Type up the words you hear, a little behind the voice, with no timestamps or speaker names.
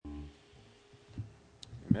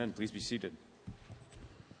Amen. Please be seated.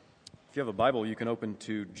 If you have a Bible, you can open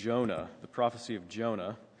to Jonah, the prophecy of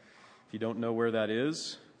Jonah. If you don't know where that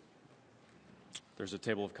is, there's a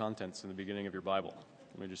table of contents in the beginning of your Bible.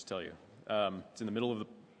 Let me just tell you. It's in the middle of the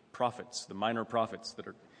prophets, the minor prophets that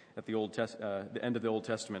are at the end of the Old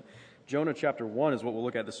Testament. Jonah chapter 1 is what we'll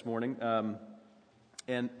look at this morning.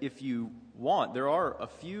 And if you want, there are a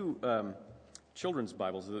few children's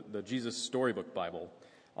Bibles, the Jesus Storybook Bible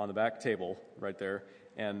on the back table right there.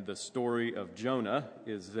 And the story of Jonah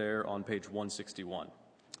is there on page 161.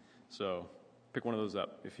 So pick one of those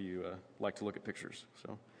up if you like to look at pictures.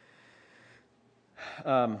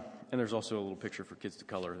 And there's also a little picture for kids to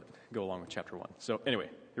color that go along with chapter 1. So anyway,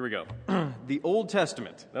 here we go. The Old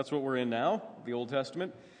Testament. That's what we're in now, the Old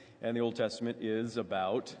Testament. And the Old Testament is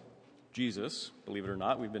about Jesus, believe it or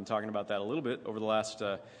not. We've been talking about that a little bit over the last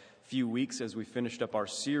few weeks as we finished up our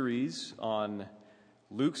series on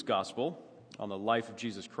Luke's Gospel, on the life of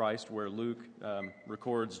Jesus Christ, where Luke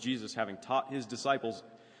records Jesus having taught his disciples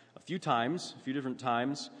a few different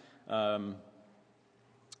times, about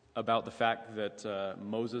the fact that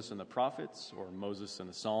Moses and the prophets, or Moses and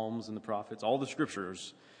the Psalms and the prophets, all the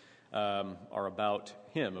scriptures are about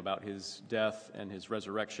him, about his death and his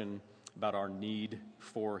resurrection, about our need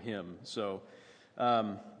for him. So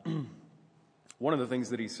one of the things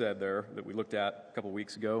that he said there that we looked at a couple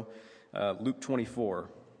weeks ago, Luke 24,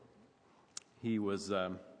 he was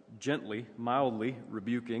gently, mildly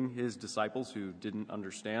rebuking his disciples who didn't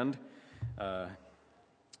understand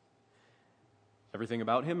everything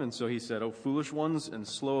about him. And so he said, "O foolish ones and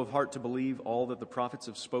slow of heart to believe all that the prophets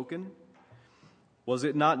have spoken. Was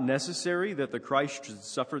it not necessary that the Christ should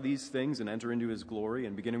suffer these things and enter into his glory?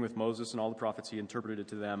 And beginning with Moses and all the prophets, he interpreted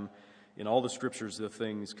to them in all the scriptures the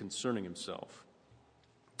things concerning himself."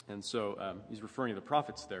 And so he's referring to the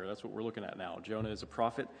prophets there. That's what we're looking at now. Jonah is a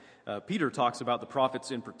prophet. Peter talks about the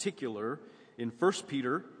prophets in particular in 1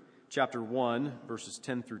 Peter chapter 1, verses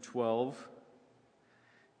 10 through 12.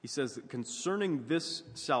 He says that concerning this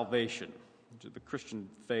salvation, the Christian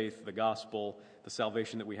faith, the gospel, the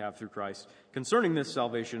salvation that we have through Christ, concerning this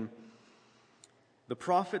salvation, the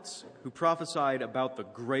prophets who prophesied about the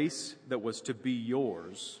grace that was to be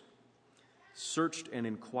yours searched and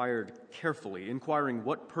inquired carefully, inquiring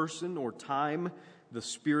what person or time the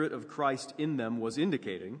Spirit of Christ in them was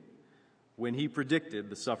indicating when he predicted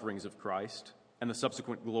the sufferings of Christ and the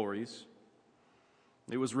subsequent glories.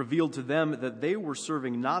 It was revealed to them that they were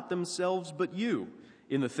serving not themselves but you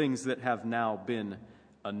in the things that have now been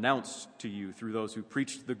announced to you through those who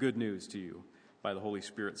preached the good news to you by the Holy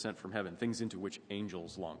Spirit sent from heaven, things into which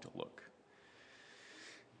angels long to look.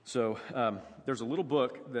 So there's a little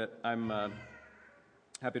book that I'm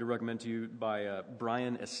happy to recommend to you by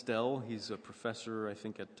Brian Estelle. He's a professor, I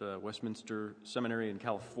think, at Westminster Seminary in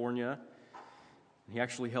California. He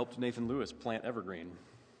actually helped Nathan Lewis plant Evergreen.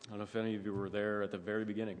 I don't know if any of you were there at the very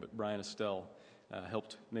beginning, but Brian Estelle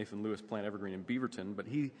helped Nathan Lewis plant Evergreen in Beaverton. But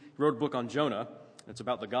he wrote a book on Jonah. It's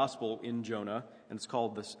about the gospel in Jonah, and it's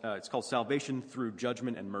called Salvation Through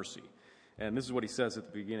Judgment and Mercy. And this is what he says at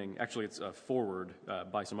the beginning. Actually, it's a foreword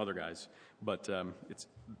by some other guys, but this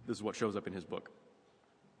is what shows up in his book.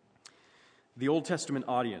 The Old Testament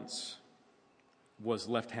audience was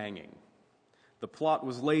left hanging. The plot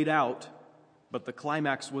was laid out, but the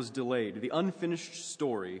climax was delayed. The unfinished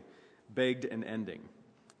story begged an ending.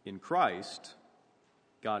 In Christ,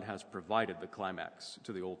 God has provided the climax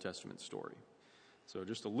to the Old Testament story. So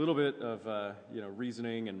just a little bit of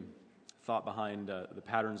reasoning and thought behind the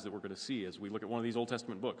patterns that we're going to see as we look at one of these Old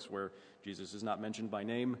Testament books where Jesus is not mentioned by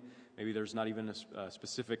name. Maybe there's not even a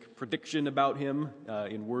specific prediction about him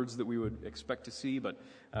in words that we would expect to see, but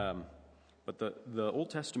the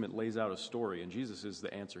Old Testament lays out a story, and Jesus is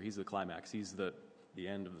the answer. He's the climax. He's the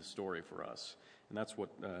end of the story for us. And that's what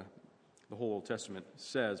the whole Old Testament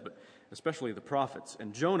says, but especially the prophets.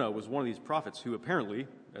 And Jonah was one of these prophets who apparently,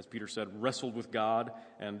 as Peter said, wrestled with God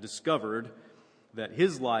and discovered that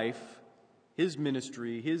his life, his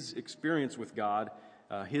ministry, his experience with God,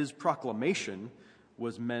 his proclamation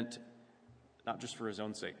was meant not just for his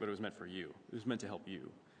own sake, but it was meant for you. It was meant to help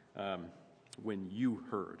you when you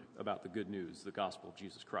heard about the good news, the gospel of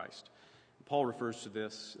Jesus Christ. Paul refers to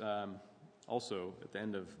this also at the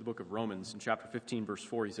end of the book of Romans in chapter 15, verse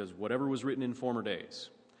 4. He says, "Whatever was written in former days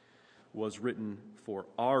was written for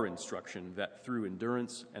our instruction, that through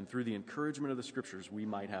endurance and through the encouragement of the Scriptures we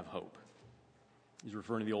might have hope." He's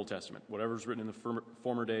referring to the Old Testament. Whatever was written in the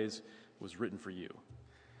former days was written for you.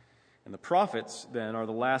 And the prophets, then, are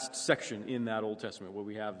the last section in that Old Testament. What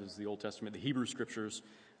we have is the Old Testament, the Hebrew Scriptures.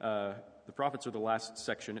 The prophets are the last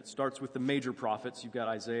section. It starts with the major prophets. You've got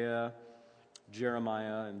Isaiah,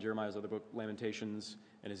 Jeremiah and Jeremiah's other book, Lamentations,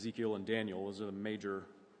 and Ezekiel and Daniel. Those are the major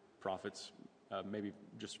prophets, maybe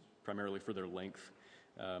just primarily for their length,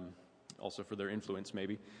 also for their influence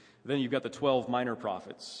maybe. Then you've got the 12 minor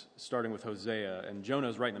prophets, starting with Hosea, and Jonah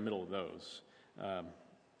is right in the middle of those.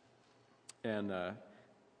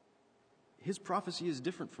 His prophecy is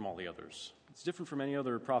different from all the others. It's different from any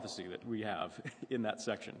other prophecy that we have in that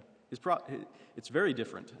section. It's very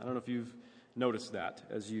different. I don't know if you've noticed that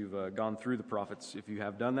as you've gone through the prophets. If you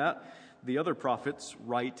have done that, the other prophets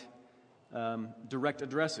write direct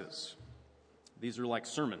addresses. These are like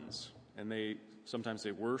sermons, and sometimes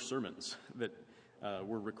they were sermons that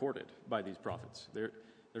were recorded by these prophets. They're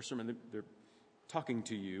talking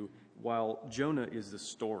to you, while Jonah is the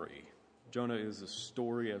story. Jonah is the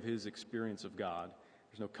story of his experience of God.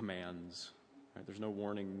 There's no commands, right? There's no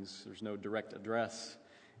warnings, there's no direct address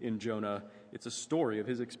in Jonah. It's a story of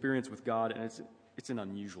his experience with God, and it's an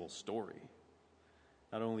unusual story.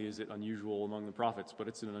 Not only is it unusual among the prophets, but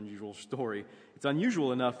it's an unusual story. It's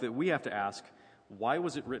unusual enough that we have to ask, why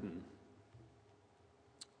was it written?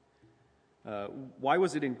 Why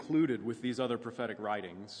was it included with these other prophetic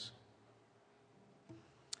writings?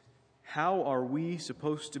 How are we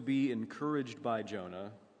supposed to be encouraged by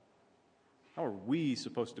Jonah? How are we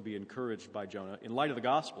supposed to be encouraged by Jonah in light of the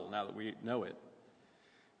gospel, now that we know it?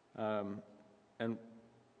 And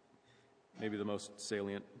maybe the most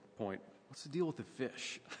salient point, what's the deal with the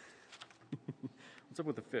fish? What's up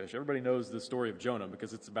with the fish? Everybody knows the story of Jonah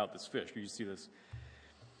because it's about this fish. You see this.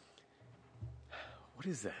 What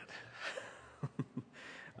is that?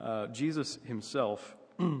 Jesus himself,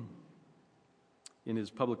 in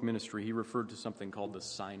his public ministry, he referred to something called the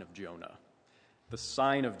sign of Jonah. The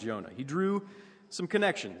sign of Jonah. He drew some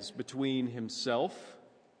connections between himself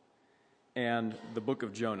and the book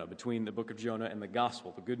of Jonah, between the book of Jonah and the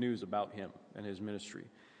gospel, the good news about him and his ministry.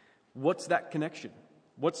 What's that connection?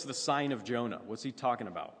 What's the sign of Jonah? What's he talking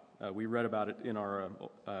about? We read about it in our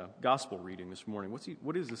gospel reading this morning.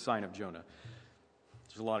 What is the sign of Jonah?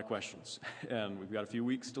 There's a lot of questions, and we've got a few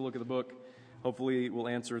weeks to look at the book. Hopefully we'll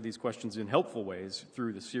answer these questions in helpful ways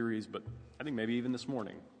through the series, but I think maybe even this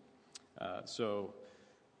morning.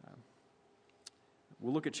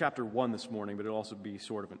 We'll look at chapter 1 this morning, but it'll also be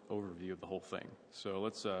sort of an overview of the whole thing. So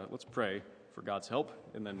let's pray for God's help,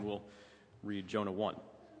 and then we'll read Jonah 1.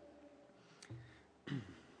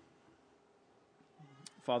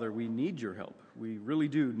 Father, we need your help. We really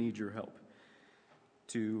do need your help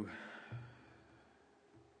to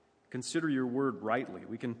consider your word rightly.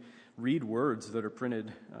 We can read words that are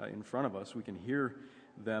printed in front of us. We can hear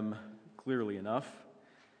them clearly enough.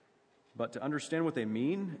 But to understand what they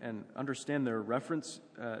mean and understand their reference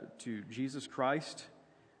to Jesus Christ,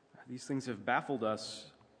 these things have baffled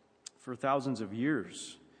us for thousands of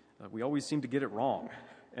years. We always seem to get it wrong.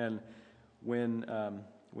 And when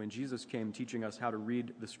Jesus came teaching us how to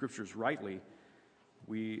read the Scriptures rightly,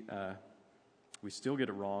 we still get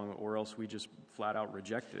it wrong, or else we just flat out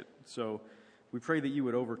reject it. So we pray that you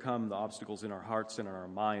would overcome the obstacles in our hearts and in our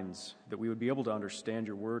minds, that we would be able to understand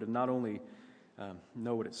your word and not only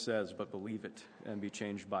know what it says, but believe it and be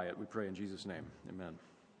changed by it. We pray in Jesus' name. Amen.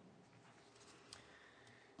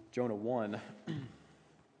 Jonah 1.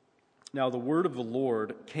 Now the word of the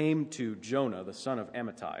Lord came to Jonah, the son of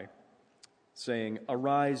Amittai, saying,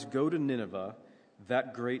 "Arise, go to Nineveh,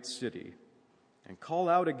 that great city, and call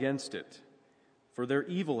out against it, for their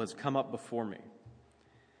evil has come up before me."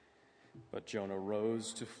 But Jonah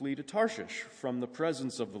rose to flee to Tarshish from the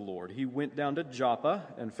presence of the Lord. He went down to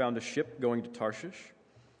Joppa and found a ship going to Tarshish.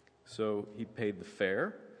 So he paid the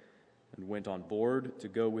fare and went on board to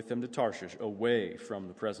go with them to Tarshish, away from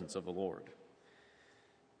the presence of the Lord.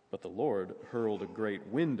 But the Lord hurled a great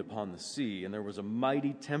wind upon the sea, and there was a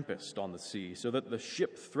mighty tempest on the sea, so that the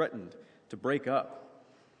ship threatened to break up.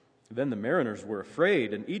 Then the mariners were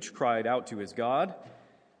afraid, and each cried out to his God,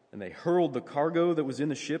 and they hurled the cargo that was in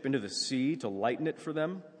the ship into the sea to lighten it for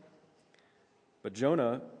them. But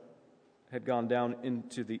Jonah had gone down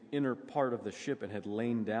into the inner part of the ship and had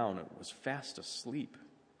lain down and was fast asleep.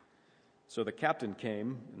 So the captain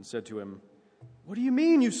came and said to him, "What do you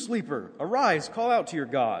mean, you sleeper? Arise, call out to your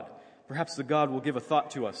God. Perhaps the God will give a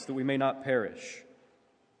thought to us, that we may not perish."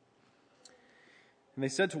 And they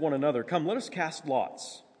said to one another, "Come, let us cast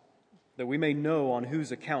lots, that we may know on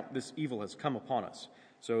whose account this evil has come upon us."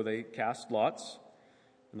 So they cast lots,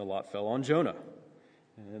 and the lot fell on Jonah.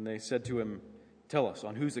 And they said to him, "Tell us,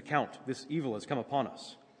 on whose account this evil has come upon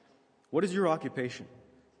us? What is your occupation?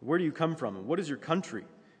 Where do you come from? And what is your country?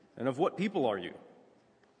 And of what people are you?"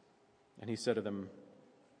 And he said to them,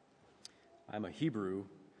 "I am a Hebrew,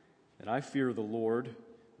 and I fear the Lord,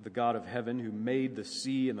 the God of heaven, who made the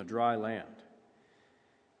sea and the dry land."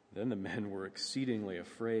 Then the men were exceedingly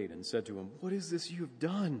afraid and said to him, "What is this you have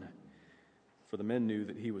done?" For the men knew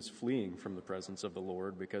that he was fleeing from the presence of the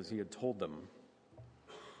Lord, because he had told them.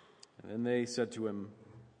 And then they said to him,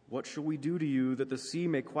 "What shall we do to you that the sea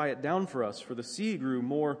may quiet down for us?" For the sea grew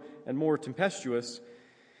more and more tempestuous.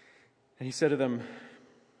 And he said to them,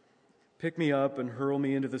 "Pick me up and hurl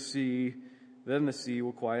me into the sea. Then the sea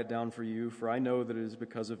will quiet down for you, for I know that it is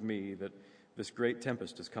because of me that this great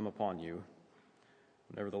tempest has come upon you."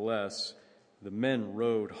 Nevertheless, the men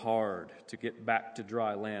rowed hard to get back to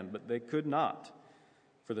dry land, but they could not,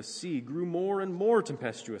 for the sea grew more and more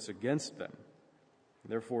tempestuous against them.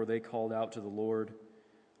 Therefore they called out to the Lord,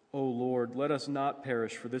 "O Lord, let us not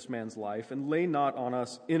perish for this man's life, and lay not on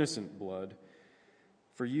us innocent blood.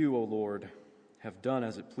 For you, O Lord, have done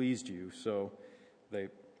as it pleased you." So they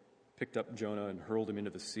picked up Jonah and hurled him into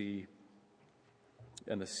the sea,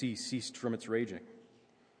 and the sea ceased from its raging.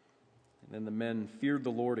 And then the men feared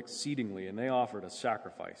the Lord exceedingly, and they offered a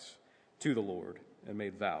sacrifice to the Lord and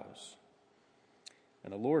made vows.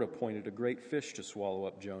 And the Lord appointed a great fish to swallow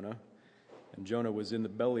up Jonah, and Jonah was in the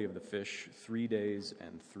belly of the fish 3 days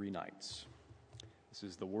and 3 nights. This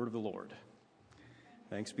is the word of the Lord.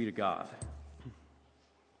 Thanks be to God.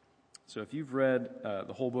 So if you've read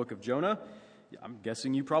the whole book of Jonah, I'm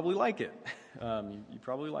guessing you probably like it. You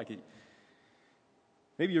probably like it.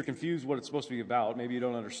 Maybe you're confused what it's supposed to be about. Maybe you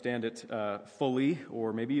don't understand it fully,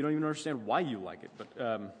 or maybe you don't even understand why you like it.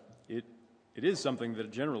 But it is something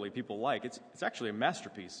that generally people like. It's actually a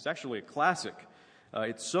masterpiece. It's actually a classic.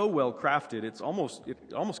 It's so well crafted. It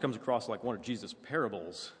almost comes across like one of Jesus'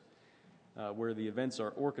 parables, where the events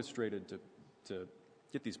are orchestrated to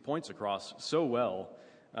get these points across so well.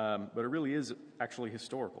 But it really is actually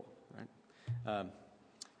historical, right?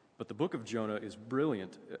 But the book of Jonah is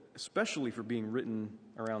brilliant, especially for being written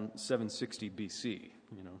around 760 BC,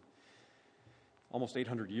 almost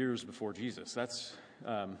 800 years before Jesus. That's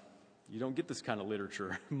you don't get this kind of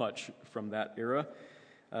literature much from that era.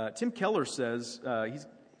 Tim Keller says, he's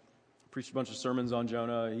preached a bunch of sermons on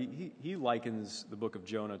Jonah. He likens the book of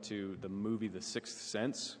Jonah to the movie The Sixth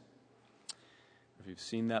Sense. If you've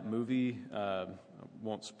seen that movie, I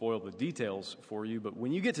won't spoil the details for you, but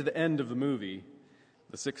when you get to the end of the movie,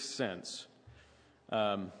 The Sixth Sense,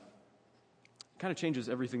 kind of changes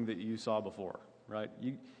everything that you saw before, right?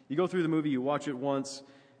 You go through the movie, you watch it once,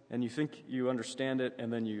 and you think you understand it,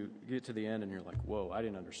 and then you get to the end, and you're like, whoa, I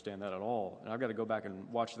didn't understand that at all, and I've got to go back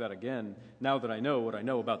and watch that again now that I know what I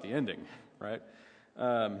know about the ending, right?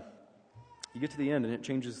 You get to the end, and it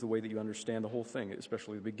changes the way that you understand the whole thing,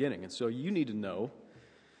 especially the beginning. And so you need to know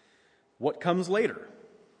what comes later.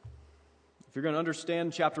 If you're going to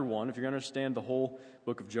understand chapter 1, if you're going to understand the whole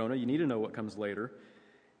book of Jonah, you need to know what comes later.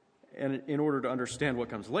 And in order to understand what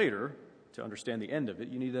comes later, to understand the end of it,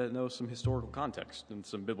 you need to know some historical context and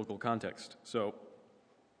some biblical context. So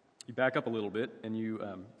you back up a little bit, and you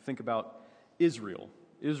think about Israel.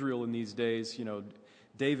 Israel in these days,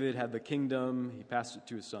 David had the kingdom. He passed it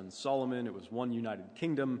to his son Solomon. It was one united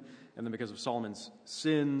kingdom. And then because of Solomon's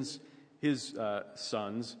sins, his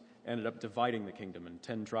sons ended up dividing the kingdom. And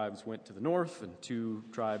 10 tribes went to the north, and 2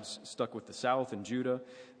 tribes stuck with the south and Judah.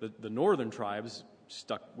 The northern tribes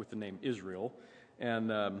stuck with the name Israel.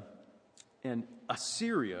 And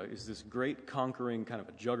Assyria is this great conquering kind of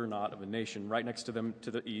a juggernaut of a nation right next to them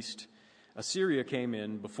to the east. Assyria came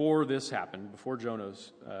in before this happened, before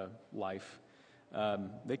Jonah's life.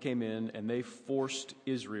 They came in and they forced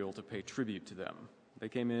Israel to pay tribute to them. They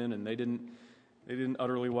came in and they didn't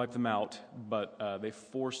utterly wipe them out, but they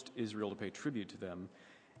forced Israel to pay tribute to them.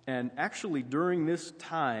 And actually during this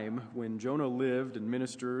time when Jonah lived and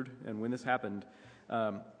ministered and when this happened,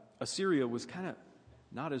 Assyria was kind of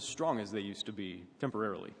not as strong as they used to be,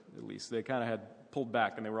 temporarily at least. They kind of had pulled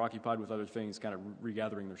back and they were occupied with other things, kind of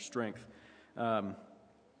regathering their strength.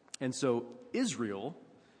 And so Israel,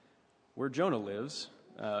 where Jonah lives,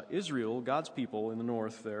 Israel, God's people in the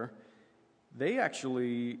north there, they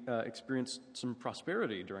actually experienced some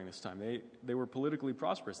prosperity during this time. They were politically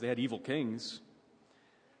prosperous. They had evil kings,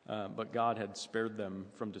 but God had spared them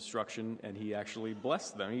from destruction, and he actually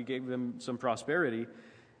blessed them. He gave them some prosperity,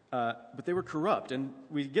 but they were corrupt. And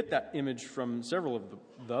we get that image from several of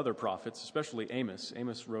the other prophets, especially Amos.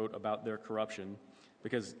 Amos wrote about their corruption,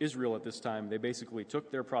 because Israel at this time, they basically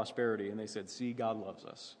took their prosperity and they said, see, God loves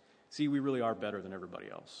us. See, we really are better than everybody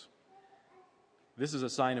else. This is a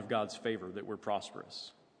sign of God's favor that we're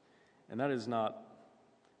prosperous. And that is not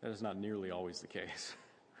nearly always the case,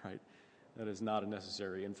 right? That is not a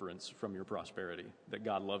necessary inference from your prosperity, that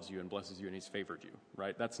God loves you and blesses you and he's favored you,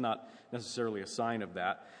 right? That's not necessarily a sign of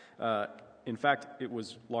that. In fact, it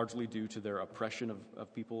was largely due to their oppression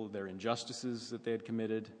of people, their injustices that they had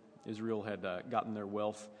committed. Israel had gotten their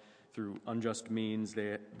wealth through unjust means,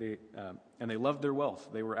 and they loved their wealth.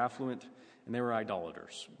 They were affluent, and they were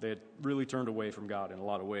idolaters. They had really turned away from God in a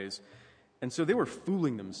lot of ways. And so they were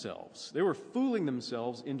fooling themselves. They were fooling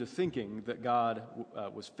themselves into thinking that God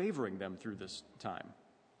was favoring them through this time.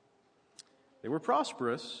 They were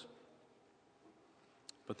prosperous,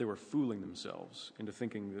 but they were fooling themselves into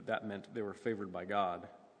thinking that that meant they were favored by God.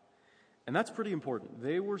 And that's pretty important.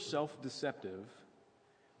 They were self-deceptive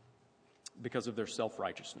because of their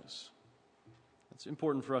self-righteousness. It's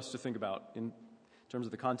important for us to think about in terms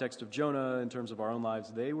of the context of Jonah, in terms of our own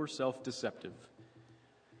lives. They were self-deceptive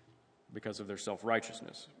because of their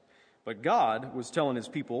self-righteousness. But God was telling his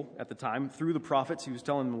people at the time, through the prophets, he was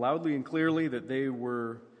telling them loudly and clearly that they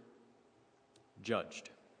were judged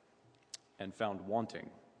and found wanting,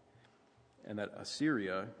 and that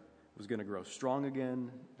Assyria was going to grow strong again,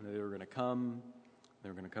 and they were going to come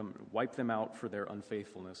and wipe them out for their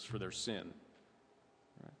unfaithfulness, for their sin.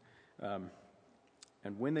 Right?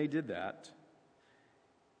 And when they did that,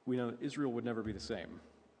 we know that Israel would never be the same.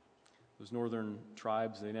 Those northern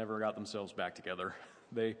tribes, they never got themselves back together.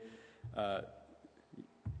 They,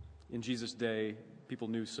 in Jesus' day, people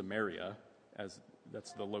knew Samaria as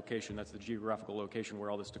that's the location, that's the geographical location where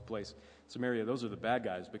all this took place. Samaria, those are the bad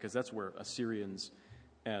guys because that's where Assyrians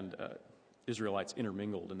and Israelites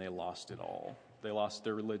intermingled, and they lost it all. They lost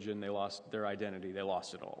their religion, they lost their identity, they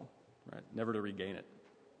lost it all, right? Never to regain it.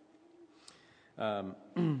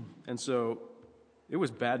 And so it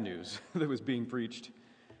was bad news that was being preached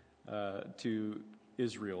to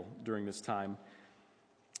Israel during this time.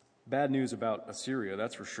 Bad news about Assyria,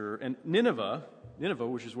 that's for sure. And Nineveh,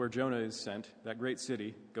 which is where Jonah is sent, that great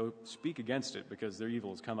city, go speak against it because their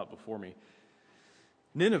evil has come up before me.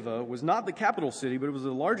 Nineveh was not the capital city, but it was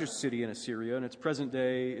the largest city in Assyria. In its present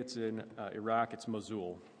day, it's in Iraq. It's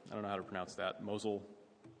Mosul. I don't know how to pronounce that, Mosul.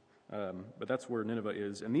 But that's where Nineveh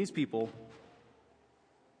is. And these people,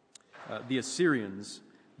 the Assyrians,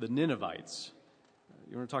 the Ninevites,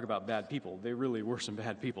 you want to talk about bad people, they really were some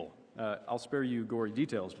bad people. I'll spare you gory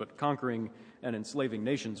details, but conquering and enslaving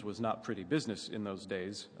nations was not pretty business in those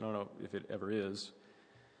days. I don't know if it ever is,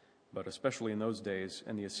 but especially in those days.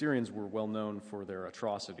 And the Assyrians were well known for their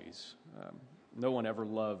atrocities. No one ever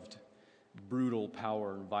loved brutal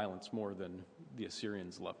power and violence more than the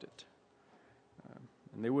Assyrians loved it.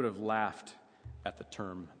 And they would have laughed at the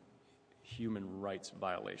term human rights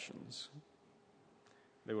violations.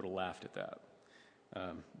 They would have laughed at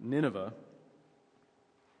that. Nineveh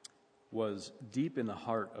was deep in the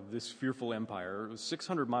heart of this fearful empire. It was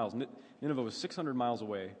 600 miles. Nineveh was 600 miles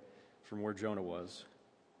away from where Jonah was,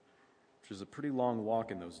 which is a pretty long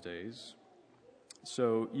walk in those days.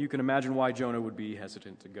 So you can imagine why Jonah would be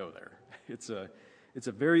hesitant to go there. It's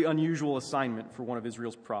a very unusual assignment for one of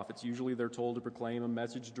Israel's prophets. Usually they're told to proclaim a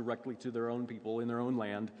message directly to their own people in their own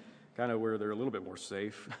land, kind of where they're a little bit more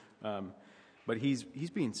safe. But he's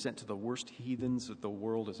being sent to the worst heathens that the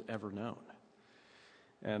world has ever known.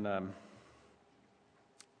 And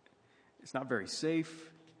it's not very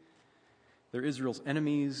safe. They're Israel's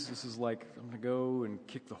enemies. This is like, I'm going to go and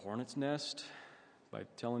kick the hornet's nest by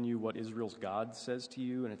telling you what Israel's God says to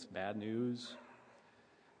you, and it's bad news.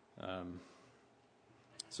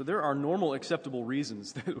 So there are normal, acceptable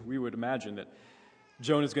reasons that we would imagine that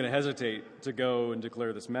Jonah's going to hesitate to go and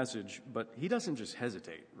declare this message, but he doesn't just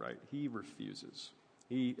hesitate, right? He refuses.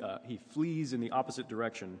 He flees in the opposite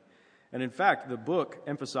direction. And in fact, the book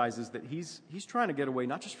emphasizes that he's trying to get away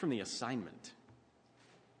not just from the assignment,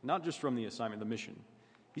 the mission.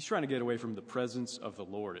 He's trying to get away from the presence of the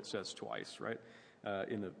Lord, it says twice, right?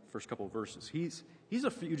 In the first couple of verses. He's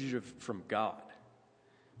a fugitive from God,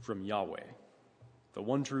 from Yahweh, the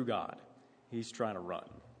one true God. He's trying to run.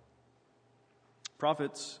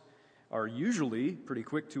 Prophets are usually pretty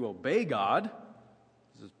quick to obey God.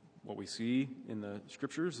 This is what we see in the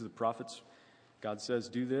scriptures. The prophets, God says,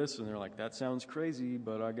 do this, and they're like, that sounds crazy,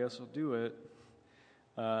 but I guess I'll do it.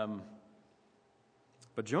 But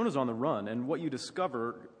Jonah's on the run, and what you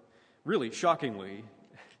discover, really shockingly,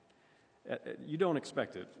 you don't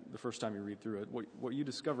expect it the first time you read through it. What you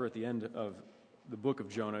discover at the end of the book of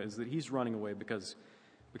Jonah is that he's running away because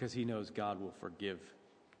he knows God will forgive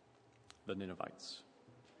the Ninevites.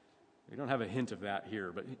 We don't have a hint of that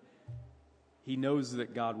here, but he knows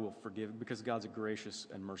that God will forgive because God's a gracious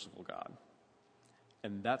and merciful God.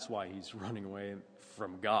 And that's why he's running away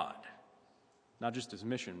from God. Not just his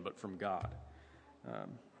mission, but from God.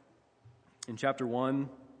 In chapter 1,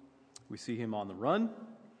 we see him on the run.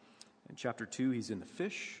 In chapter 2, he's in the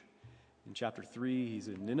fish. In chapter 3, he's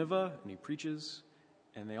in Nineveh, and he preaches.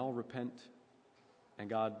 and they all repent, and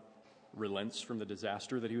God relents from the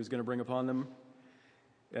disaster that he was going to bring upon them.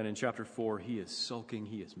 And in chapter 4, he is sulking,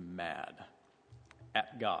 he is mad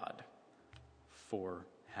at God for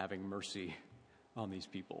having mercy on these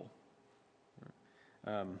people,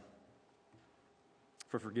 for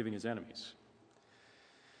forgiving his enemies.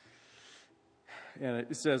 And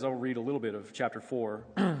it says, I'll read a little bit of chapter 4,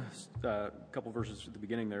 a couple verses at the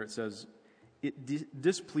beginning there. It says, "It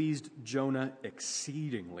displeased Jonah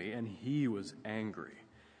exceedingly, and he was angry.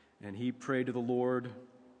 And he prayed to the Lord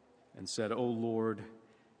and said, 'O Lord,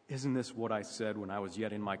 isn't this what I said when I was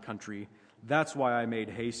yet in my country? That's why I made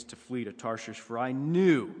haste to flee to Tarshish, for I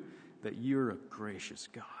knew that you're a gracious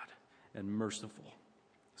God and merciful,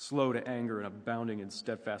 slow to anger and abounding in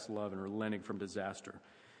steadfast love and relenting from disaster.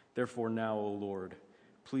 Therefore now, O Lord,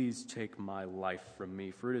 please take my life from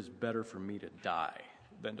me, for it is better for me to die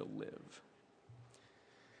than to live.'"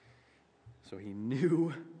 So he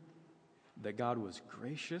knew that God was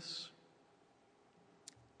gracious,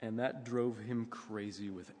 and that drove him crazy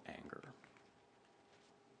with anger.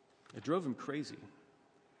 It drove him crazy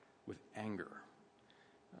with anger.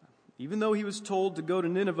 Even though he was told to go to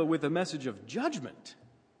Nineveh with a message of judgment,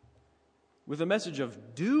 with a message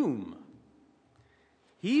of doom,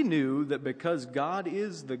 he knew that because God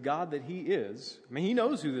is the God that he is, I mean, he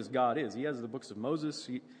knows who this God is. He has the books of Moses.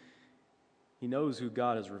 He knows who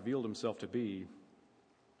God has revealed himself to be,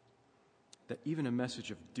 that even a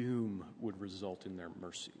message of doom would result in their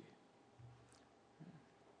mercy.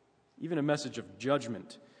 Even a message of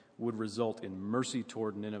judgment would result in mercy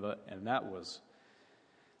toward Nineveh, and that was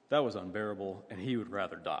unbearable, and he would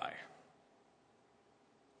rather die.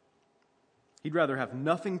 He'd rather have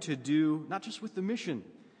nothing to do, not just with the mission,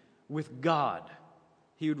 with God.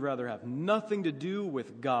 He would rather have nothing to do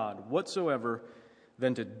with God whatsoever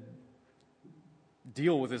than to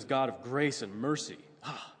deal with this God of grace and mercy.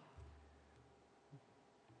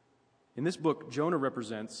 In this book, Jonah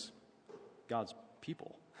represents God's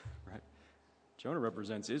people, right? Jonah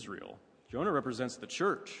represents Israel. Jonah represents the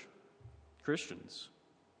church, Christians,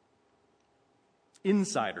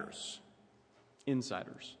 insiders.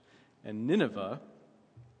 And Nineveh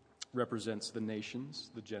represents the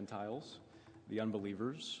nations, the Gentiles, the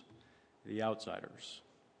unbelievers, the outsiders.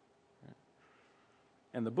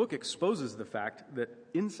 And the book exposes the fact that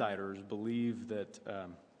insiders believe that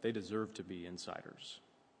they deserve to be insiders.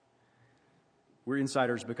 We're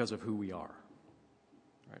insiders because of who we are,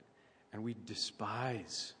 right? And we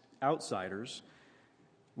despise outsiders.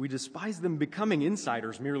 We despise them becoming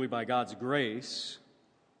insiders merely by God's grace,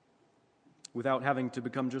 without having to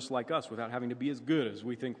become just like us, without having to be as good as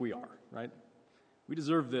we think we are, right? We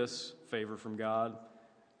deserve this favor from God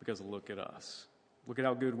because look at us. Look at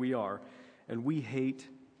how good we are. And we hate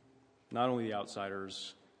not only the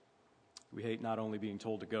outsiders, we hate not only being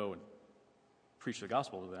told to go and preach the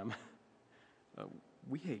gospel to them,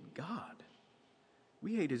 we hate God.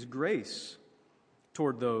 We hate his grace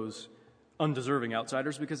toward those undeserving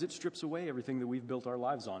outsiders because it strips away everything that we've built our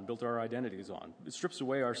lives on, built our identities on. It strips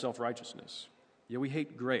away our self-righteousness. Yeah, we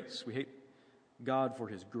hate grace. We hate God for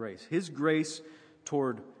his grace. His grace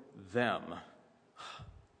toward them.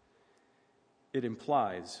 It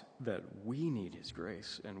implies that we need his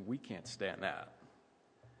grace, and we can't stand that.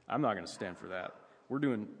 I'm not going to stand for that. We're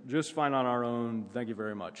doing just fine on our own. Thank you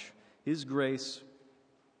very much. His grace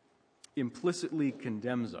implicitly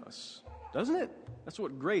condemns us, doesn't it? That's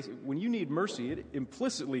what grace, when you need mercy, it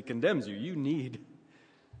implicitly condemns you. You need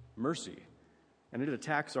mercy. And it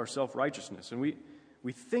attacks our self-righteousness. And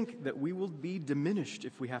we think that we will be diminished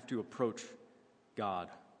if we have to approach God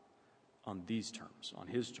on these terms, on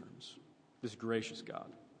his terms, this gracious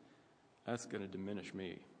God. That's going to diminish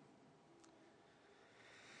me.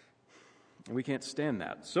 And we can't stand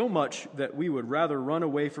that. So much that we would rather run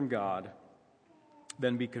away from God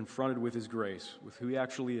than be confronted with his grace, with who he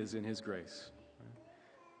actually is in his grace.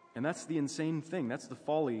 And that's the insane thing. That's the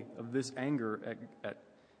folly of this anger at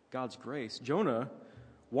God's grace. Jonah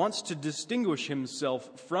wants to distinguish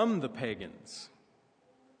himself from the pagans.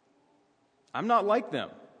 I'm not like them.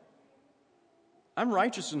 I'm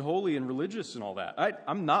righteous and holy and religious and all that.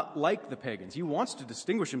 I'm not like the pagans. He wants to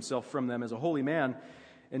distinguish himself from them as a holy man,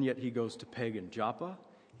 and yet he goes to pagan Joppa.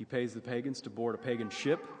 He pays the pagans to board a pagan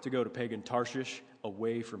ship to go to pagan Tarshish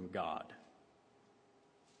away from God.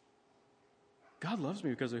 God loves me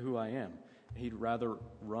because of who I am. He'd rather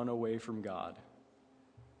run away from God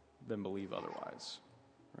than believe otherwise.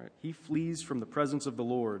 Right? He flees from the presence of the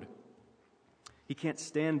Lord. He can't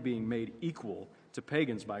stand being made equal to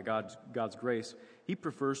pagans by God's grace. He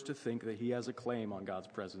prefers to think that he has a claim on God's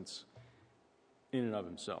presence in and of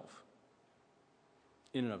himself.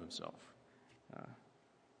 In and of himself.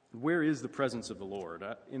 Where is the presence of the Lord?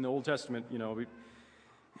 In the Old Testament,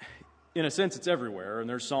 in a sense, it's everywhere. And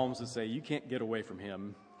there's Psalms that say you can't get away from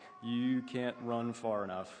him. You can't run far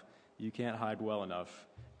enough. You can't hide well enough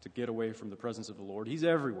to get away from the presence of the Lord. He's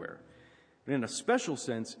everywhere. But in a special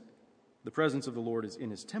sense, the presence of the Lord is in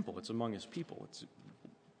his temple. It's among his people.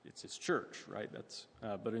 It's his church, right?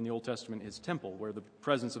 But in the Old Testament, his temple, where the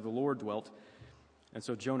presence of the Lord dwelt. And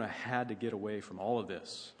so Jonah had to get away from all of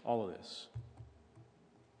this,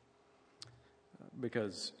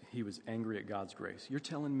 because he was angry at God's grace. You're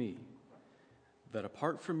telling me that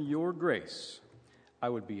apart from your grace, I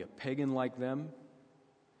would be a pagan like them?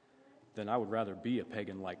 Then I would rather be a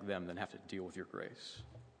pagan like them than have to deal with your grace.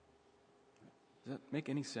 Does that make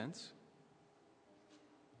any sense?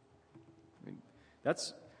 I mean,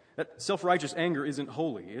 that self-righteous anger isn't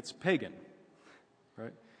holy. It's pagan,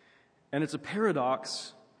 right? And it's a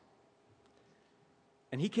paradox,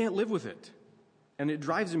 and he can't live with it. And it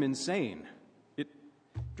drives him insane.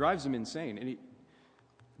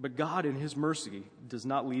 But God, in his mercy, does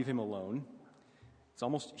not leave him alone. It's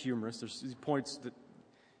almost humorous. There's these points that,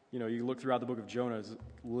 you look throughout the book of Jonah as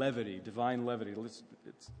levity, divine levity.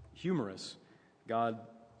 It's humorous. God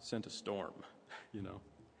sent a storm,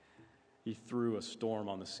 He threw a storm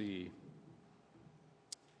on the sea.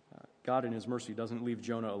 God, in his mercy, doesn't leave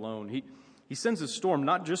Jonah alone. He sends a storm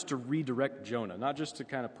not just to redirect Jonah, not just to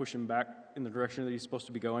kind of push him back in the direction that he's supposed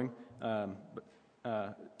to be going, but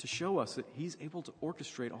to show us that he's able to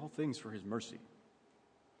orchestrate all things for his mercy.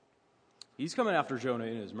 He's coming after Jonah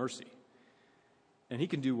in his mercy, and he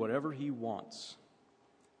can do whatever he wants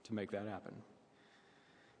to make that happen.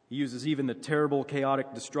 He uses even the terrible,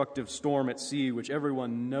 chaotic, destructive storm at sea, which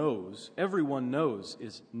everyone knows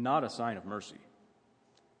is not a sign of mercy.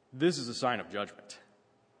 This is a sign of judgment,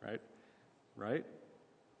 right?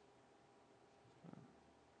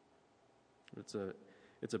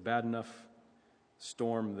 It's a bad enough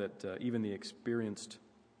storm that even the experienced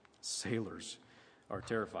sailors are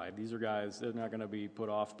terrified. These are guys, they're not going to be put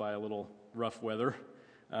off by a little rough weather,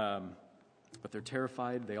 but they're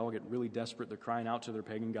terrified. They all get really desperate. They're crying out to their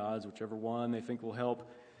pagan gods, whichever one they think will help.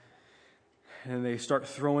 And they start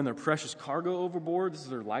throwing their precious cargo overboard. This is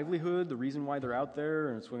their livelihood, the reason why they're out there,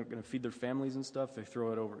 and it's going to feed their families and stuff. They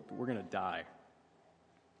throw it over. We're going to die.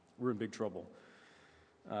 We're in big trouble.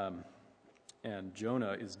 And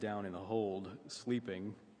Jonah is down in the hold,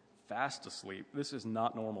 sleeping, fast asleep. This is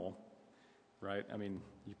not normal, right? I mean,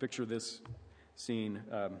 you picture this scene.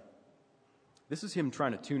 This is him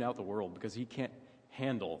trying to tune out the world because he can't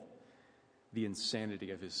handle the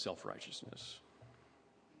insanity of his self-righteousness.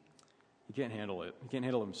 He can't handle it. He can't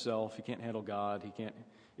handle himself. He can't handle God.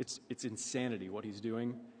 It's insanity what he's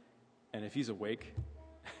doing. And if he's awake,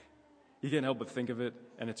 he can't help but think of it,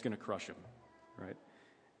 and it's going to crush him, right?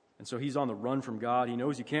 And so he's on the run from God. He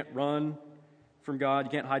knows you can't run from God.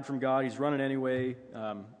 You can't hide from God. He's running anyway,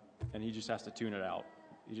 and he just has to tune it out.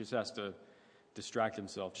 He just has to distract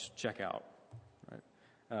himself, just check out,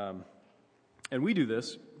 right? And we do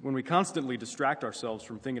this when we constantly distract ourselves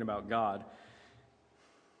from thinking about God.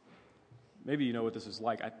 Maybe you know what this is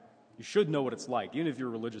like. You should know what it's like. Even if you're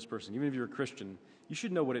a religious person, even if you're a Christian, you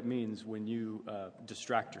should know what it means when you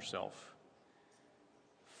distract yourself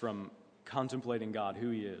from contemplating God, who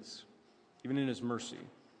he is, even in his mercy.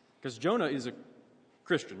 Because Jonah is a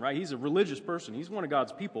Christian, right? He's a religious person. He's one of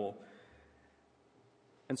God's people.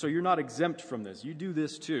 And so you're not exempt from this. You do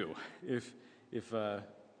this too. If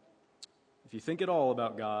you think at all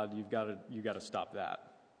about God, you've got to stop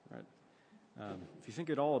that, right? If you think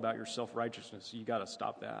at all about your self-righteousness, you got to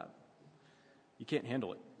stop that. You can't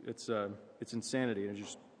handle it. It's insanity, and it's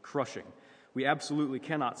just crushing. We absolutely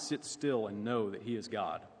cannot sit still and know that he is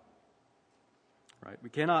God. Right?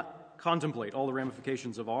 We cannot contemplate all the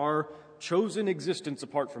ramifications of our chosen existence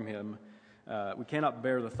apart from him. We cannot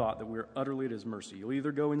bear the thought that we're utterly at his mercy. You'll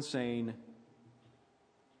either go insane,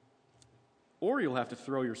 or you'll have to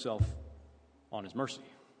throw yourself on his mercy.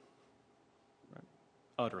 Right?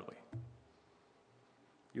 Utterly.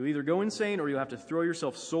 You'll either go insane, or you'll have to throw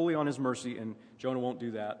yourself solely on his mercy, and Jonah won't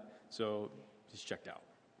do that, so he's checked out.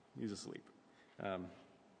 He's asleep.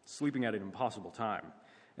 Sleeping at an impossible time.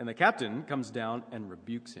 And the captain comes down and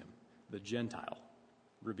rebukes him. The Gentile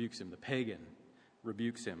rebukes him. The pagan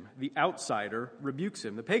rebukes him. The outsider rebukes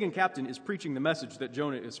him. The pagan captain is preaching the message that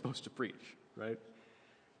Jonah is supposed to preach, right?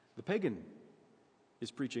 The pagan is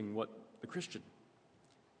preaching what the Christian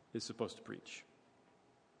is supposed to preach.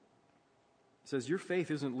 He says, your faith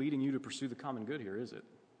isn't leading you to pursue the common good here, is it?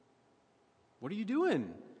 What are you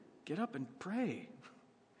doing? Get up and pray.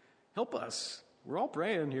 Help us. We're all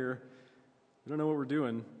praying here. We don't know what we're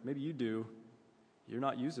doing. Maybe you do. You're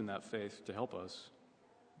not using that faith to help us.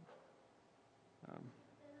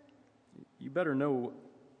 you better know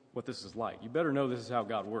what this is like. You better know this is how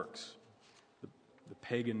God works. The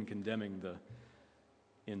pagan condemning the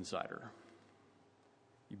insider.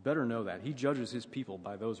 You better know that. He judges his people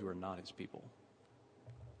by those who are not his people.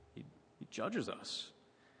 He judges us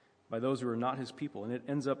by those who are not his people, and it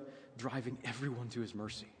ends up driving everyone to his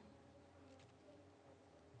mercy.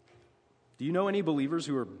 Do you know any believers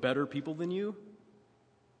who are better people than you?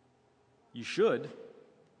 You should.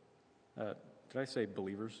 Did I say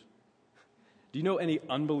believers? Do you know any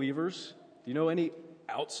unbelievers? Do you know any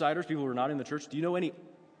outsiders, people who are not in the church? Do you know any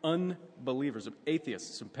unbelievers,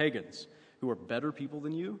 atheists and pagans who are better people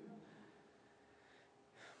than you?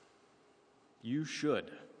 You should.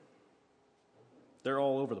 They're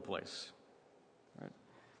all over the place. Right?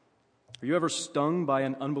 Are you ever stung by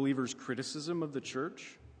an unbeliever's criticism of the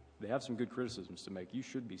church? They have some good criticisms to make. You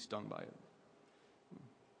should be stung by it.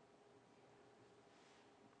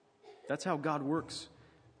 That's how God works.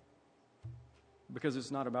 Because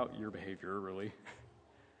it's not about your behavior, really.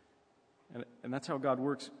 And that's how God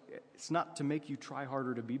works. It's not to make you try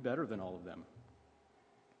harder to be better than all of them.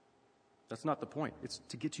 That's not the point. It's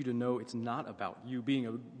to get you to know it's not about you being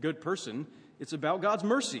a good person. It's about God's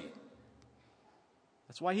mercy.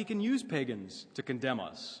 That's why he can use pagans to condemn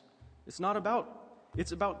us. It's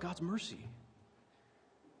about God's mercy.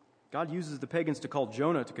 God uses the pagans to call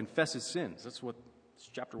Jonah to confess his sins. That's what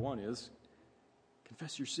chapter 1 is.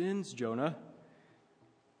 Confess your sins, Jonah.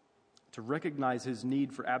 To recognize his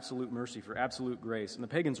need for absolute mercy, for absolute grace. And the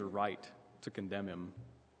pagans are right to condemn him.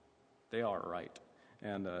 They are right.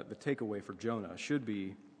 And the takeaway for Jonah should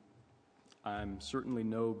be, I'm certainly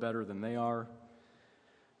no better than they are.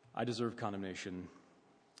 I deserve condemnation.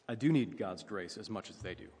 I do need God's grace as much as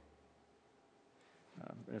they do.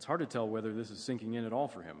 And it's hard to tell whether this is sinking in at all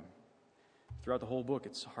for him. Throughout the whole book,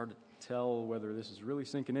 it's hard to tell whether this is really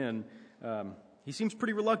sinking in. He seems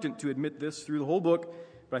pretty reluctant to admit this through the whole book,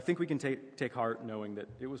 but I think we can take heart knowing that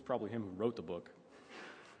it was probably him who wrote the book,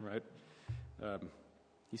 right?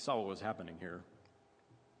 He saw what was happening here,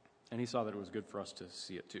 and he saw that it was good for us to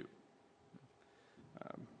see it too.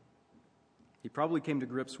 He probably came to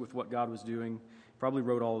grips with what God was doing, probably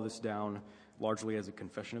wrote all of this down largely as a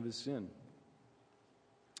confession of his sin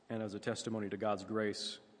and as a testimony to God's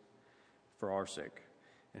grace for our sake.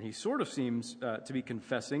 And he sort of seems to be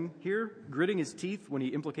confessing here, gritting his teeth when he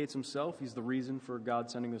implicates himself. He's the reason for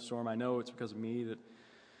God sending the storm. I know it's because of me that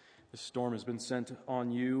this storm has been sent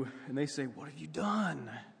on you. And they say, what have you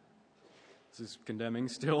done? This is condemning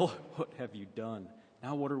still. What have you done?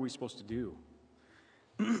 Now what are we supposed to do?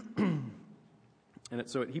 And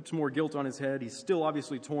so it heaps more guilt on his head. He's still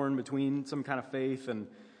obviously torn between some kind of faith and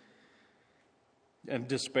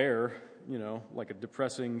despair, like a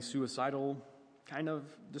depressing, suicidal kind of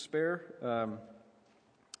despair.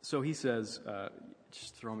 So he says,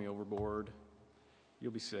 just throw me overboard.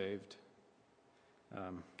 You'll be saved.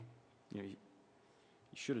 He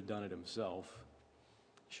should have done it himself.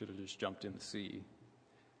 He should have just jumped in the sea.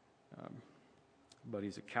 But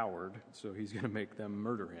he's a coward, so he's going to make them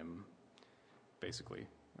murder him, basically.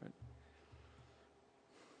 Right?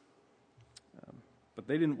 But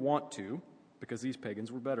they didn't want to, because these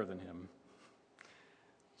pagans were better than him.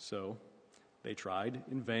 So they tried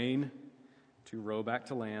in vain to row back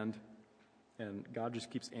to land, and God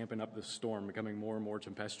just keeps amping up this storm, becoming more and more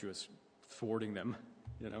tempestuous, thwarting them,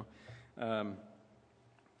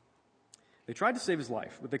 They tried to save his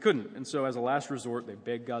life, but they couldn't, and so as a last resort, they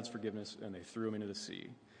begged God's forgiveness, and they threw him into the sea.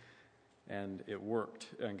 And it worked,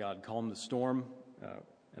 and God calmed the storm,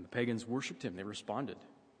 and the pagans worshipped him. They responded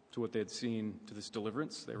to what they had seen, to this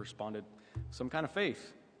deliverance. They responded with some kind of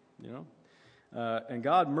faith, And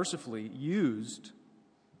God mercifully used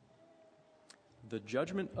the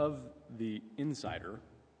judgment of the insider,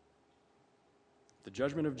 the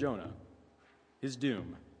judgment of Jonah, his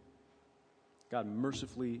doom. God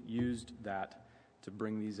mercifully used that to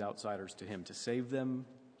bring these outsiders to him, to save them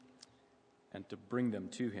and to bring them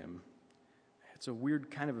to him. It's a weird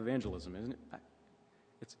kind of evangelism, isn't it?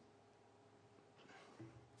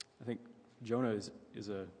 I think Jonah is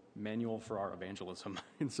a manual for our evangelism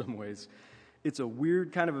in some ways. It's a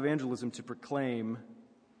weird kind of evangelism to proclaim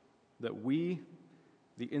that we,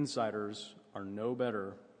 the insiders, are no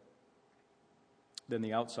better than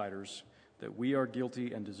the outsiders, that we are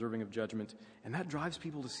guilty and deserving of judgment, and that drives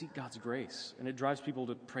people to seek God's grace, and it drives people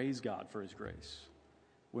to praise God for his grace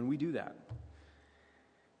when we do that.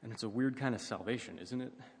 And it's a weird kind of salvation, isn't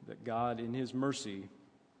it? That God, in his mercy,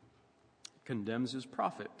 condemns his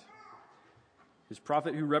prophet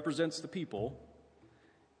who represents the people,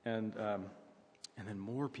 and then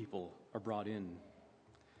more people are brought in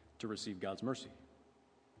to receive God's mercy.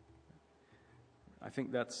 I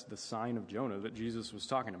think that's the sign of Jonah that Jesus was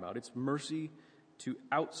talking about. It's mercy to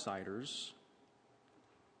outsiders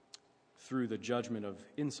through the judgment of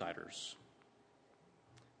insiders,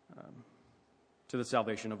 to the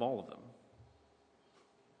salvation of all of them.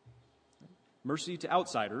 Mercy to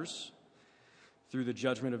outsiders through the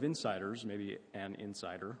judgment of insiders, maybe an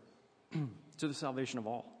insider, to the salvation of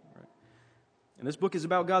all. Right? And this book is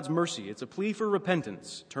about God's mercy. It's a plea for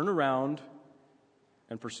repentance. Turn around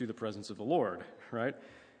and pursue the presence of the Lord, right?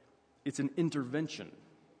 It's an intervention.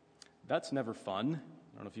 That's never fun.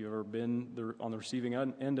 I don't know if you've ever been on the receiving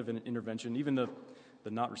end of an intervention. Even the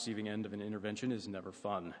not receiving end of an intervention is never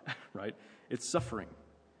fun, right? It's suffering.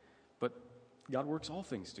 But God works all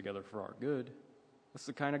things together for our good. That's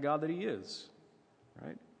the kind of God that he is,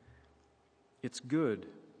 right? It's good.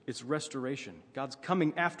 It's restoration. God's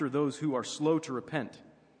coming after those who are slow to repent,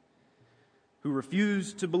 who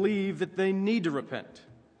refuse to believe that they need to repent,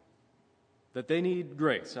 that they need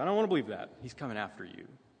grace. I don't want to believe that. He's coming after you.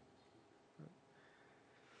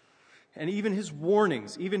 And even his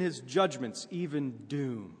warnings, even his judgments, even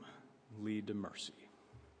doom lead to mercy.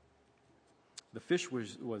 The fish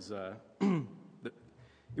was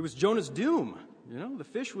it was Jonah's doom. You know, the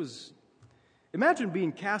fish was, imagine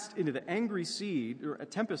being cast into the angry sea or a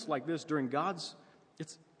tempest like this during God's,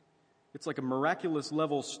 it's like a miraculous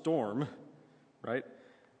level storm, right?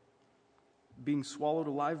 Being swallowed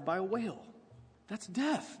alive by a whale. That's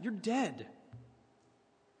death. You're dead.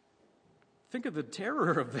 Think of the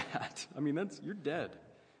terror of that. I mean, you're dead.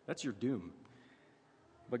 That's your doom.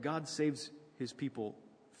 But God saves his people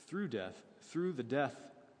through death, through the death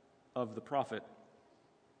of the prophet,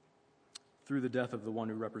 through the death of the one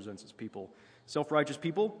who represents his people. Self-righteous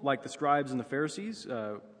people, like the scribes and the Pharisees,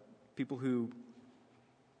 people who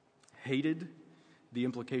hated the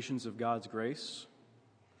implications of God's grace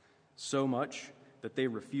so much that they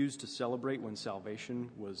refused to celebrate when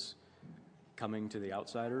salvation was coming to the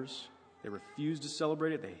outsiders. They refuse to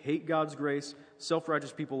celebrate it. They hate God's grace.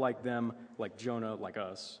 Self-righteous people like them, like Jonah, like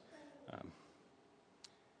us,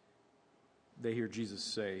 they hear Jesus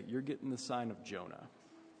say, "You're getting the sign of Jonah."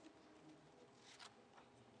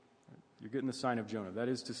 You're getting the sign of Jonah. That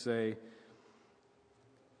is to say,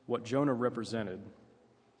 what Jonah represented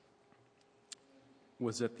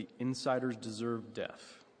was that the insiders deserved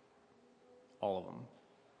death. All of them.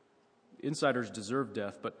 Insiders deserved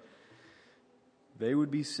death, but they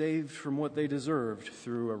would be saved from what they deserved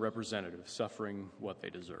through a representative suffering what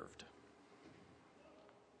they deserved.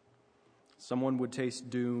 Someone would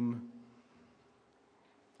taste doom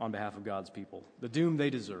on behalf of God's people, the doom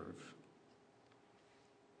they deserve.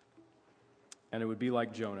 And it would be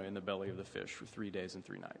like Jonah in the belly of the fish for 3 days and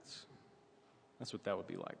 3 nights. That's what that would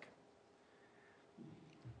be like.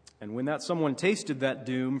 And when that someone tasted that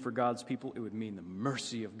doom for God's people, it would mean the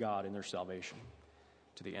mercy of God in their salvation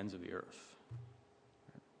to the ends of the earth.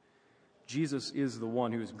 Jesus is the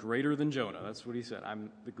one who is greater than Jonah. That's what he said. I'm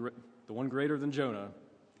the one greater than Jonah.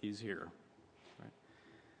 He's here. Right?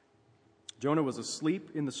 Jonah was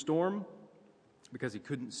asleep in the storm because he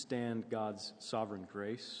couldn't stand God's sovereign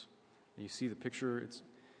grace. And you see the picture. It's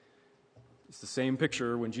the same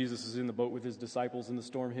picture when Jesus is in the boat with his disciples and the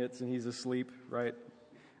storm hits and he's asleep, right?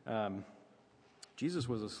 Jesus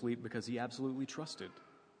was asleep because he absolutely trusted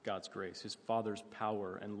God's grace, his Father's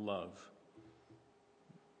power and love.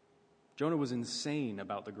 Jonah was insane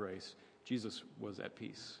about the grace. Jesus was at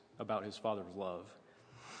peace about his Father's love.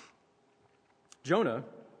 Jonah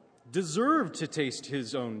deserved to taste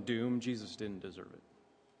his own doom. Jesus didn't deserve it.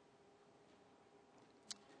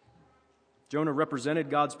 Jonah represented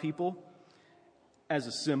God's people as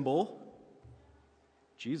a symbol.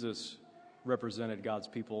 Jesus represented God's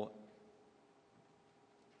people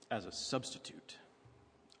as a substitute,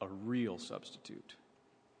 a real substitute.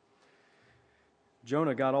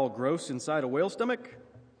 Jonah got all gross inside a whale stomach.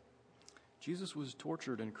 Jesus was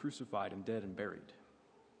tortured and crucified and dead and buried.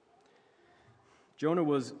 Jonah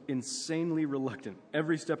was insanely reluctant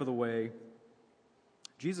every step of the way.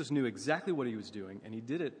 Jesus knew exactly what he was doing, and he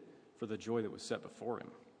did it for the joy that was set before him.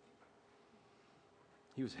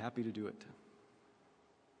 He was happy to do it.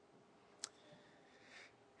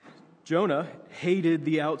 Jonah hated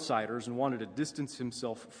the outsiders and wanted to distance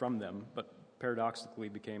himself from them, but paradoxically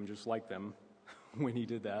became just like them when he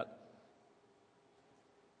did that.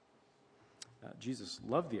 Jesus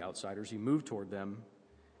loved the outsiders. He moved toward them.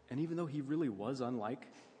 And even though he really was unlike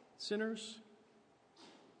sinners,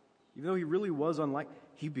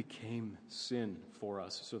 he became sin for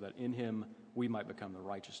us so that in him we might become the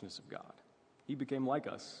righteousness of God. He became like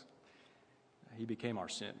us. He became our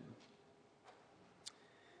sin.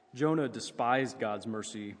 Jonah despised God's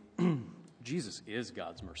mercy. Jesus is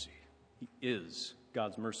God's mercy. He is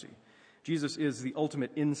God's mercy. Jesus is the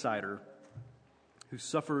ultimate insider who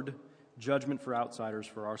suffered judgment for outsiders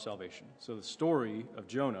for our salvation. So the story of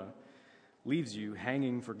Jonah leaves you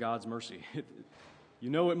hanging for God's mercy. You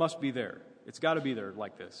know it must be there. It's got to be there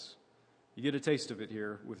like this. You get a taste of it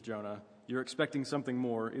here with Jonah. You're expecting something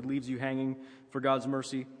more. It leaves you hanging for God's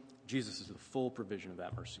mercy. Jesus is the full provision of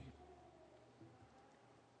that mercy.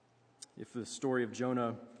 If the story of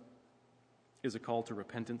Jonah is a call to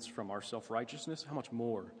repentance from our self-righteousness, how much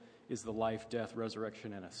more is the life, death,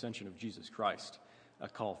 resurrection, and ascension of Jesus Christ a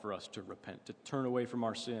call for us to repent, to turn away from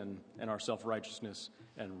our sin and our self-righteousness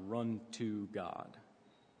and run to God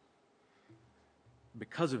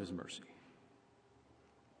because of his mercy.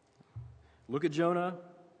 Look at Jonah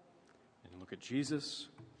and look at Jesus.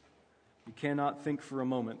 You cannot think for a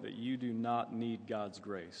moment that you do not need God's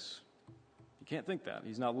grace. You can't think that.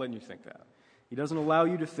 He's not letting you think that. He doesn't allow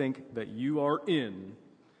you to think that you are in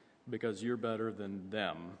because you're better than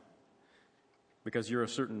them, because you're a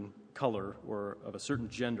certain color or of a certain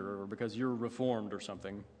gender, or because you're reformed or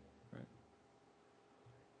something. Right?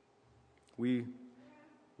 We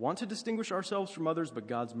want to distinguish ourselves from others, but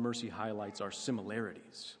God's mercy highlights our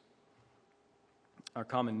similarities, our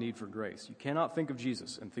common need for grace. You cannot think of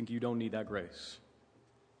Jesus and think you don't need that grace.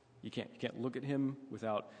 You can't. You can't look at him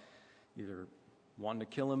without either wanting to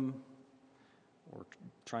kill him or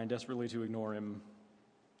trying desperately to ignore him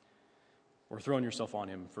or throwing yourself on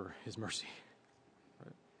him for his mercy.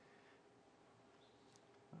 Right?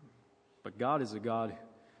 But God is a God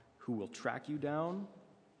who will track you down.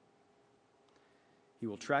 He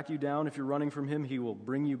will track you down if you're running from him. He will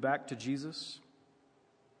bring you back to Jesus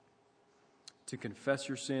to confess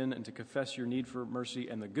your sin and to confess your need for mercy.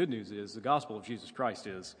 And the good news is, the gospel of Jesus Christ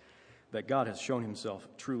is that God has shown himself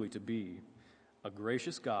truly to be a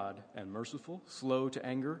gracious God and merciful, slow to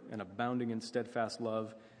anger, and abounding in steadfast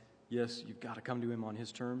love. Yes, you've got to come to him on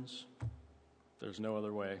his terms. There's no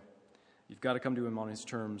other way. You've got to come to him on his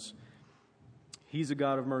terms. He's a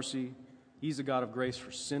God of mercy. He's a God of grace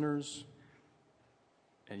for sinners.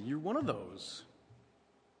 And you're one of those.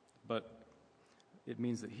 But it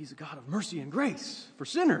means that he's a God of mercy and grace for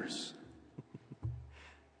sinners.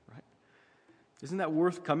 Right? Isn't that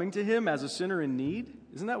worth coming to him as a sinner in need?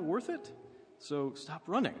 Isn't that worth it? So stop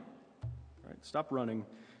running. Right? Stop running.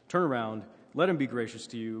 Turn around. Let him be gracious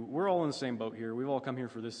to you. We're all in the same boat here. We've all come here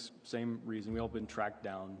for this same reason. We've all been tracked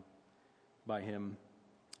down by him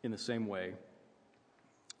in the same way.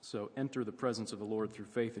 So enter the presence of the Lord through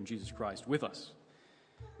faith in Jesus Christ with us.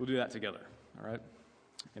 We'll do that together. All right?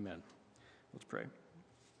 Amen. Let's pray.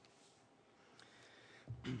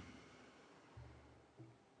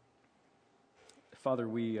 Father,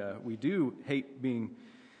 we do hate being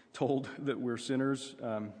told that we're sinners,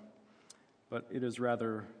 but it is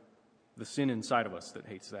rather the sin inside of us that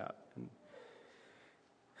hates that. And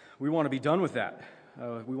we want to be done with that.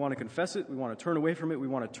 We want to confess it. We want to turn away from it. We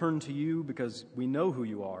want to turn to you because we know who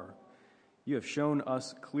you are. You have shown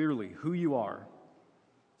us clearly who you are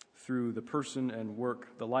through the person and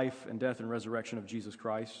work, the life and death and resurrection of Jesus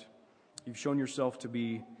Christ. You've shown yourself to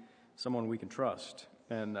be someone we can trust.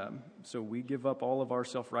 And so we give up all of our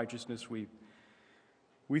self-righteousness. We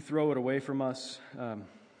throw it away from us.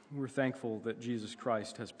 We're thankful that Jesus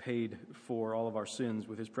Christ has paid for all of our sins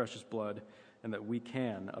with his precious blood, and that we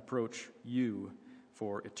can approach you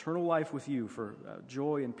for eternal life with you, for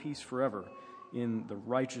joy and peace forever in the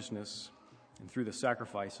righteousness and through the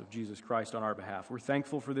sacrifice of Jesus Christ on our behalf. We're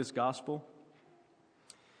thankful for this gospel,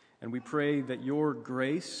 and we pray that your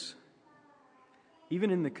grace,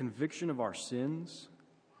 even in the conviction of our sins,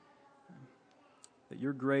 that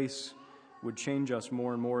your grace would change us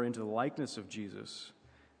more and more into the likeness of Jesus,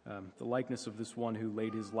 the likeness of this one who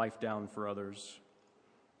laid his life down for others,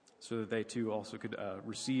 so that they too also could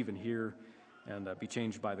receive and hear and be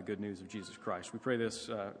changed by the good news of Jesus Christ. We pray this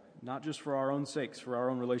not just for our own sakes, for our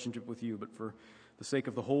own relationship with you, but for the sake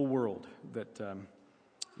of the whole world that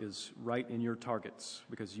is right in your targets,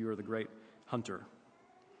 because you are the great hunter,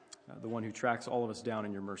 the one who tracks all of us down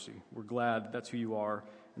in your mercy. We're glad that's who you are,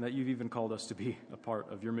 and that you've even called us to be a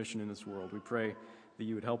part of your mission in this world. We pray that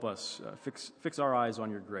you would help us fix our eyes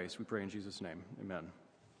on your grace. We pray in Jesus' name. Amen.